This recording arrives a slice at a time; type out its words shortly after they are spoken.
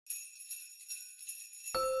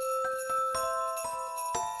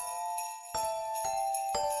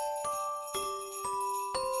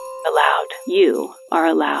Allowed. You are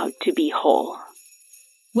allowed to be whole.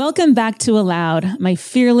 Welcome back to Allowed, my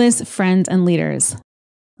fearless friends and leaders.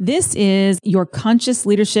 This is your conscious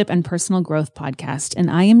leadership and personal growth podcast,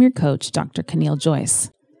 and I am your coach, Dr. Keneal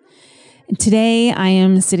Joyce. And today, I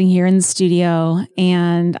am sitting here in the studio,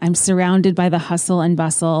 and I'm surrounded by the hustle and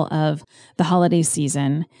bustle of the holiday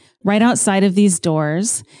season. Right outside of these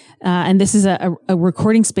doors, and this is a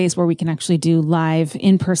recording space where we can actually do live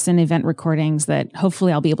in-person event recordings that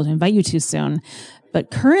hopefully I'll be able to invite you to soon.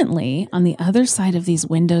 But currently, on the other side of these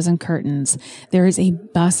windows and curtains, there is a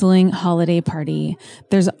bustling holiday party.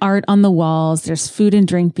 There's art on the walls. There's food and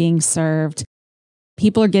drink being served.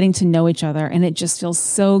 People are getting to know each other, and it just feels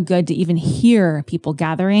so good to even hear people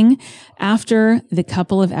gathering after the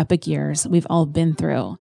couple of epic years we've all been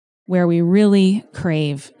through, where we really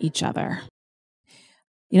crave each other.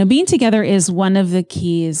 You know, being together is one of the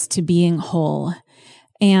keys to being whole,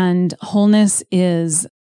 and wholeness is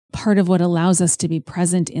part of what allows us to be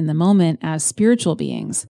present in the moment as spiritual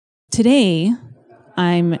beings. Today,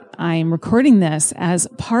 I'm recording this as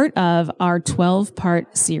part of our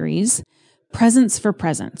 12-part series, Presents for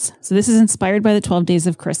Presence. So this is inspired by the 12 days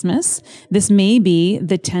of Christmas. This may be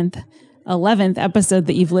the 10th 11th episode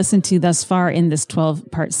that you've listened to thus far in this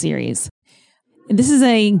 12-part series. This is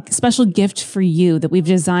a special gift for you that we've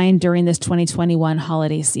designed during this 2021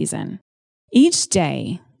 holiday season. Each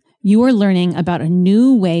day, you are learning about a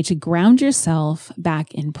new way to ground yourself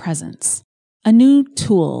back in presence, a new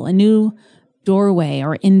tool, a new doorway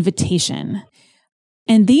or invitation.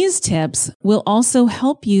 And these tips will also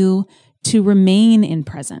help you to remain in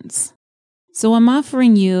presence. So I'm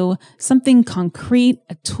offering you something concrete,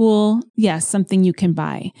 a tool, yes, something you can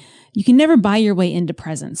buy. You can never buy your way into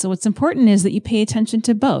presence. So what's important is that you pay attention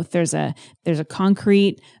to both. There's a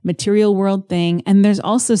concrete material world thing, and there's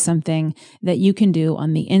also something that you can do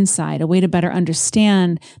on the inside, a way to better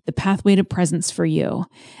understand the pathway to presence for you.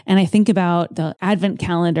 And I think about the Advent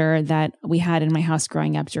calendar that we had in my house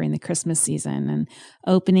growing up during the Christmas season and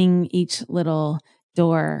opening each little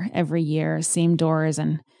door every year, same doors.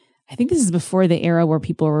 And I think this is before the era where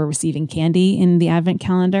people were receiving candy in the Advent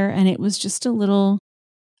calendar. And it was just a little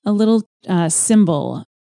symbol,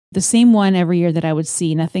 the same one every year that I would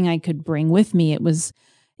see, nothing I could bring with me. It was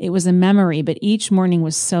a memory, but each morning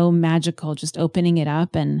was so magical, just opening it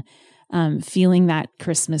up and feeling that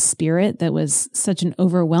Christmas spirit that was such an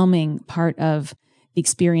overwhelming part of the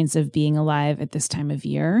experience of being alive at this time of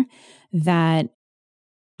year that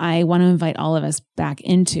I want to invite all of us back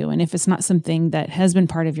into. And if it's not something that has been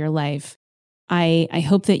part of your life, I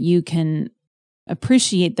hope that you can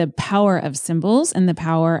appreciate the power of symbols and the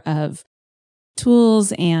power of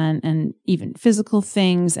tools and even physical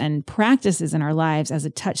things and practices in our lives as a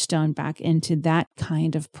touchstone back into that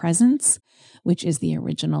kind of presence, which is the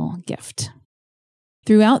original gift.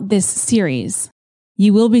 Throughout this series,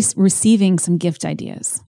 you will be receiving some gift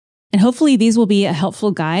ideas. And hopefully these will be a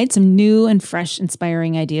helpful guide, some new and fresh,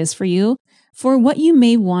 inspiring ideas for you for what you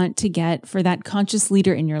may want to get for that conscious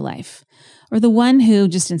leader in your life, or the one who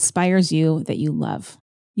just inspires you that you love.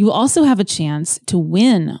 You will also have a chance to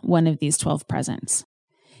win one of these 12 presents.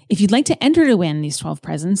 If you'd like to enter to win these 12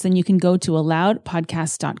 presents, then you can go to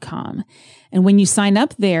alloudpodcast.com. And when you sign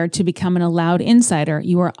up there to become an Allowed Insider,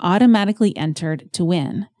 you are automatically entered to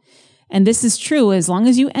win. And this is true as long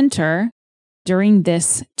as you enter during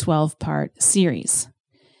this 12-part series.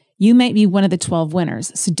 You might be one of the 12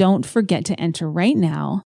 winners, so don't forget to enter right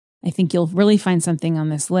now. I think you'll really find something on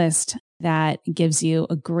this list that gives you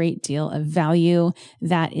a great deal of value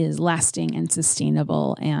that is lasting and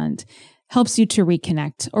sustainable and helps you to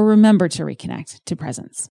reconnect or remember to reconnect to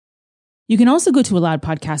presence. You can also go to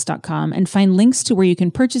alloudpodcast.com and find links to where you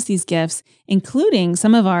can purchase these gifts, including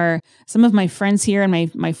some of my friends here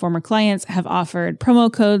and my former clients have offered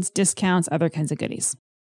promo codes, discounts, other kinds of goodies.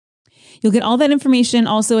 You'll get all that information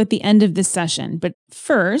also at the end of this session. But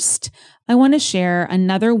first, I want to share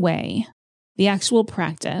another way, the actual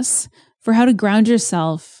practice for how to ground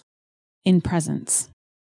yourself in presence.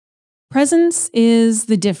 Presence is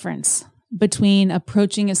the difference between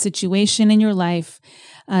approaching a situation in your life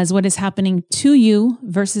as what is happening to you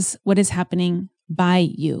versus what is happening by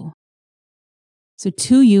you. So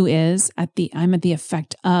to you is I'm at the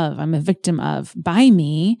effect of, I'm a victim of. By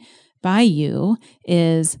me, by you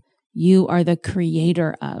is you are the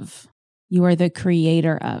creator of. You are the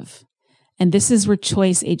creator of. And this is where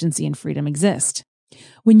choice, agency, and freedom exist.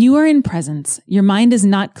 When you are in presence, your mind is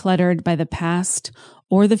not cluttered by the past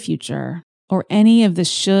or the future or any of the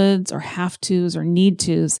shoulds or have-tos or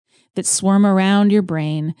need-tos that swarm around your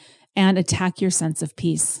brain and attack your sense of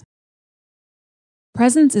peace.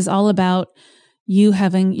 Presence is all about you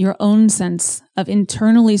having your own sense of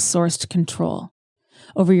internally sourced control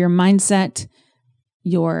over your mindset,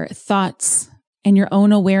 your thoughts, and your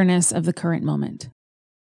own awareness of the current moment.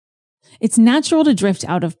 It's natural to drift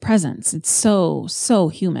out of presence. It's so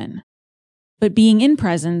human. But being in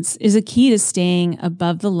presence is a key to staying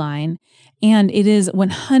above the line, and it is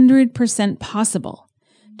 100% possible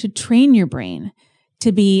to train your brain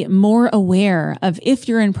to be more aware of if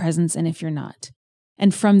you're in presence and if you're not.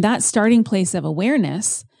 And from that starting place of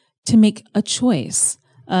awareness, to make a choice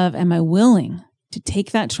of, am I willing to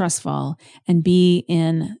take that trust fall and be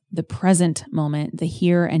in the present moment, the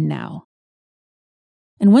here and now?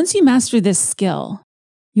 And once you master this skill,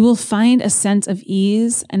 you will find a sense of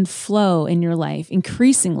ease and flow in your life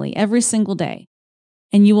increasingly every single day.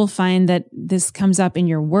 And you will find that this comes up in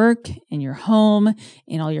your work, in your home,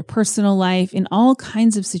 in all your personal life, in all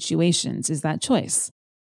kinds of situations is that choice.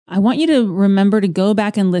 I want you to remember to go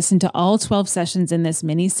back and listen to all 12 sessions in this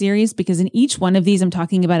mini series, because in each one of these, I'm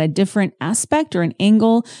talking about a different aspect or an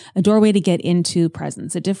angle, a doorway to get into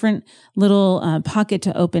presence, a different little pocket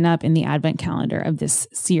to open up in the Advent calendar of this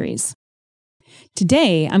series.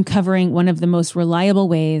 Today, I'm covering one of the most reliable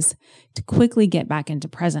ways to quickly get back into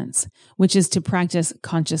presence, which is to practice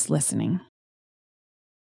conscious listening.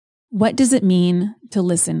 What does it mean to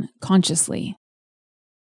listen consciously?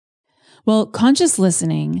 Well, conscious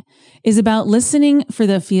listening is about listening for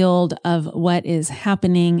the field of what is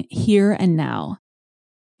happening here and now,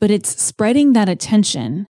 but it's spreading that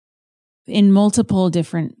attention in multiple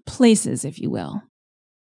different places, if you will.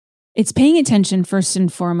 It's paying attention first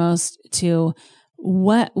and foremost to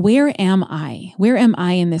where am I? Where am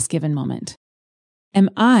I in this given moment?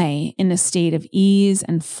 Am I in a state of ease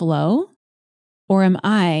and flow? Or am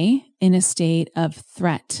I in a state of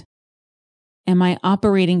threat? Am I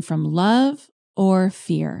operating from love or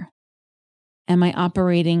fear? Am I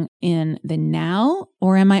operating in the now,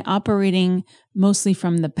 or am I operating mostly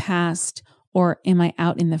from the past, or am I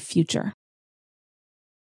out in the future?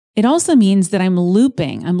 It also means that I'm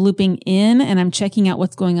looping in and I'm checking out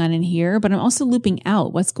what's going on in here, but I'm also looping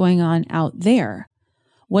out what's going on out there.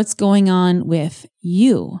 What's going on with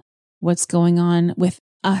you? What's going on with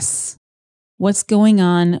us? What's going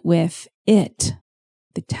on with it?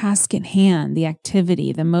 The task at hand, the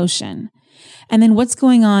activity, the motion. And then what's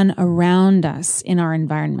going on around us in our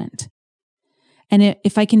environment. And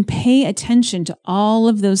if I can pay attention to all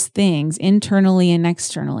of those things internally and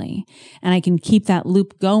externally, and I can keep that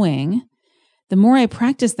loop going, the more I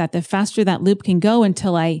practice that, the faster that loop can go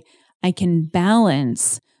until I can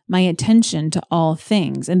balance my attention to all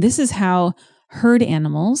things. And this is how herd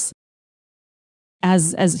animals,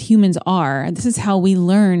 as humans are, this is how we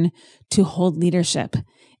learn to hold leadership,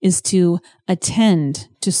 is to attend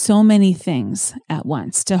to so many things at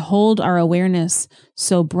once, to hold our awareness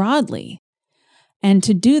so broadly. And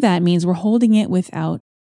to do that means we're holding it without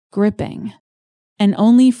gripping. And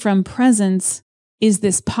only from presence is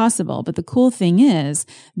this possible. But the cool thing is,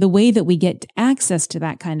 the way that we get access to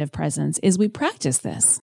that kind of presence is we practice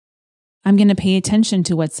this. I'm going to pay attention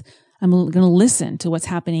to I'm going to listen to what's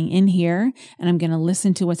happening in here, and I'm going to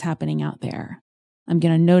listen to what's happening out there. I'm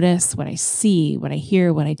going to notice what I see, what I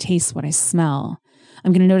hear, what I taste, what I smell.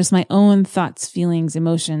 I'm going to notice my own thoughts, feelings,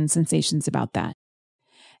 emotions, sensations about that.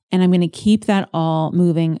 And I'm going to keep that all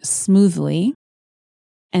moving smoothly.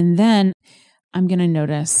 And then I'm going to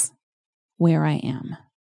notice where I am.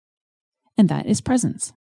 And that is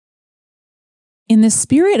presence. In the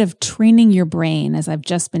spirit of training your brain, as I've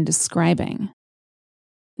just been describing,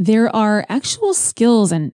 there are actual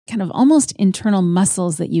skills and kind of almost internal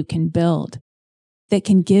muscles that you can build that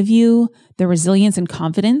can give you the resilience and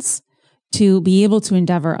confidence to be able to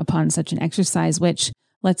endeavor upon such an exercise, which,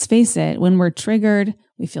 let's face it, when we're triggered,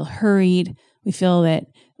 we feel hurried, we feel that,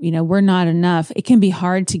 we're not enough. It can be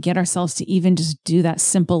hard to get ourselves to even just do that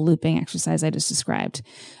simple looping exercise I just described.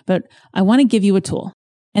 But I want to give you a tool.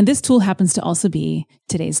 And this tool happens to also be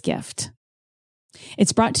today's gift.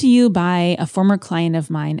 It's brought to you by a former client of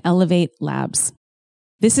mine, Elevate Labs.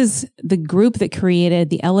 This is the group that created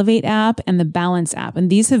the Elevate app and the Balance app. And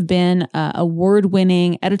these have been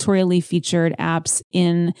award-winning, editorially featured apps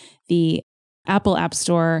in the Apple App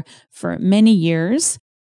Store for many years.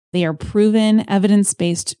 They are proven,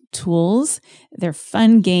 evidence-based tools. They're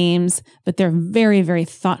fun games, but they're very, very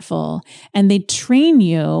thoughtful. And they train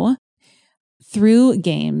you through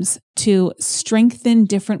games to strengthen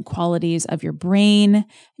different qualities of your brain,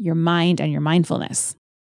 your mind, and your mindfulness.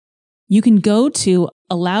 You can go to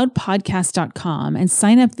aloudpodcast.com and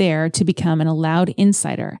sign up there to become an Aloud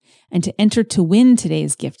Insider and to enter to win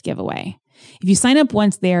today's gift giveaway. If you sign up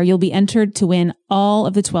once there, you'll be entered to win all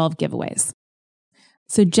of the 12 giveaways.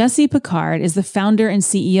 So Jesse Picard is the founder and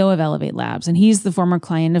CEO of Elevate Labs, and he's the former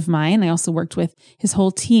client of mine. I also worked with his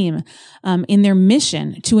whole team in their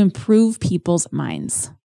mission to improve people's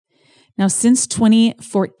minds. Now, since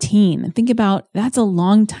 2014, think about that's a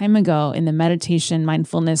long time ago in the meditation,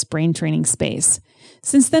 mindfulness, brain training space.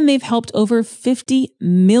 Since then, they've helped over 50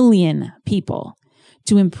 million people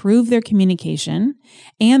to improve their communication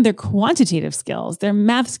and their quantitative skills, their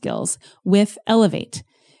math skills with Elevate.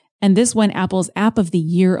 And this won Apple's App of the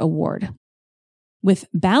Year award. With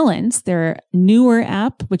Balance, their newer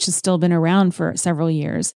app, which has still been around for several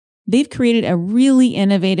years, they've created a really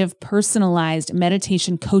innovative, personalized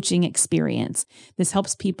meditation coaching experience. This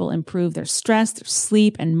helps people improve their stress, their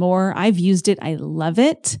sleep, and more. I've used it. I love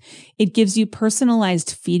it. It gives you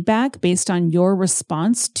personalized feedback based on your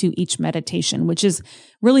response to each meditation, which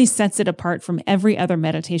really sets it apart from every other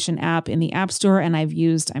meditation app in the App Store. And I've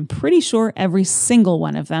used, I'm pretty sure, every single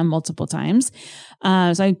one of them multiple times.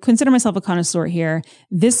 So I consider myself a connoisseur here.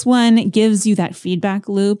 This one gives you that feedback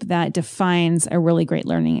loop that defines a really great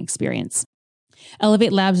learning experience.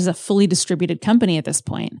 Elevate Labs is a fully distributed company at this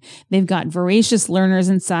point. They've got voracious learners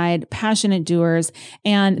inside, passionate doers,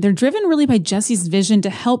 and they're driven really by Jesse's vision to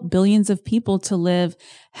help billions of people to live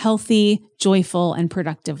healthy, joyful, and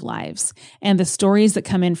productive lives. And the stories that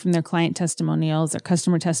come in from their client testimonials, their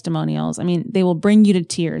customer testimonials, I mean, they will bring you to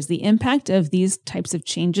tears. The impact of these types of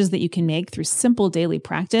changes that you can make through simple daily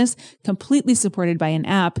practice, completely supported by an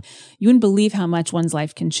app, you wouldn't believe how much one's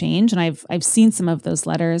life can change. And I've seen some of those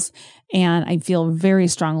letters, and I feel very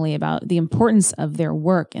strongly about the importance of their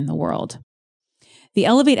work in the world. The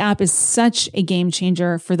Elevate app is such a game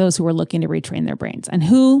changer for those who are looking to retrain their brains. And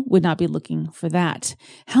who would not be looking for that?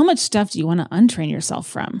 How much stuff do you want to untrain yourself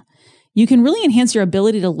from? You can really enhance your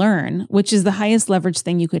ability to learn, which is the highest leverage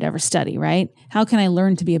thing you could ever study, right? How can I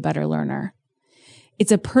learn to be a better learner?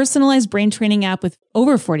 It's a personalized brain training app with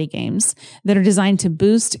over 40 games that are designed to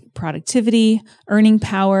boost productivity, earning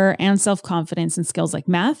power, and self-confidence in skills like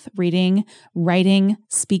math, reading, writing,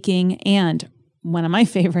 speaking, and one of my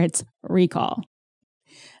favorites, recall.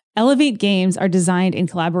 Elevate games are designed in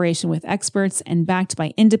collaboration with experts and backed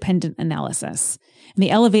by independent analysis. And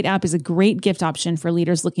the Elevate app is a great gift option for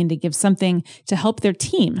leaders looking to give something to help their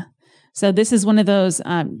team. So this is one of those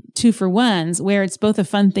 2-for-1s where it's both a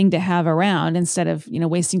fun thing to have around instead of,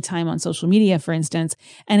 wasting time on social media, for instance,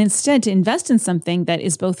 and instead to invest in something that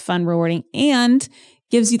is both fun, rewarding, and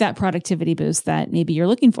gives you that productivity boost that maybe you're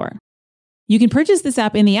looking for. You can purchase this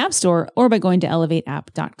app in the App Store or by going to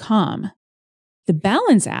elevateapp.com. The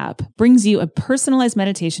Balance app brings you a personalized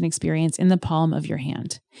meditation experience in the palm of your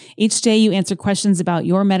hand. Each day you answer questions about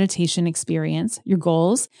your meditation experience, your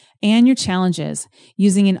goals, and your challenges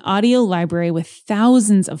using an audio library with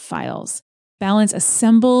thousands of files. Balance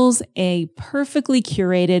assembles a perfectly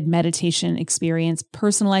curated meditation experience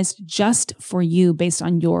personalized just for you based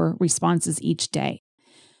on your responses each day.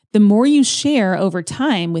 The more you share over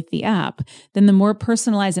time with the app, then the more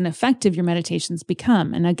personalized and effective your meditations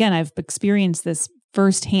become. And again, I've experienced this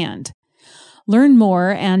firsthand. Learn more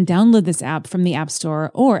and download this app from the App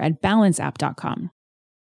Store or at balanceapp.com.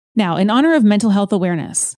 Now, in honor of mental health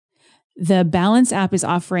awareness, the Balance app is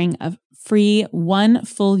offering a free 1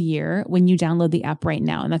 full year when you download the app right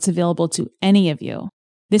now, and that's available to any of you.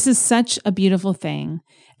 This is such a beautiful thing,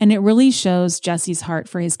 and it really shows Jesse's heart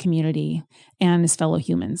for his community and his fellow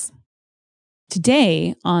humans.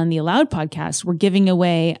 Today on the Aloud podcast, we're giving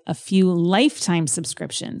away a few lifetime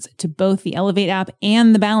subscriptions to both the Elevate app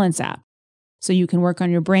and the Balance app, so you can work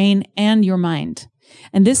on your brain and your mind.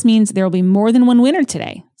 And this means there will be more than one winner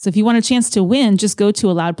today. So if you want a chance to win, just go to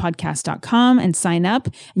aloudpodcast.com and sign up,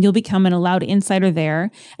 and you'll become an Aloud Insider there,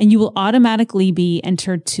 and you will automatically be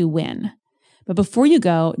entered to win. But before you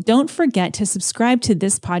go, don't forget to subscribe to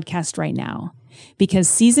this podcast right now, because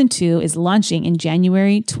season 2 is launching in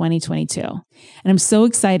January 2022. And I'm so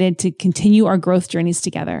excited to continue our growth journeys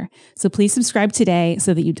together. So please subscribe today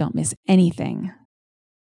so that you don't miss anything.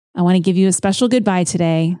 I want to give you a special goodbye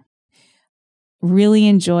today. Really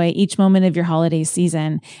enjoy each moment of your holiday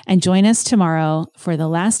season and join us tomorrow for the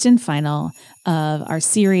last and final of our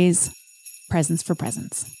series, Presence for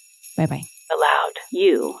Presence. Bye-bye. Aloud.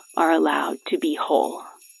 You are allowed to be whole.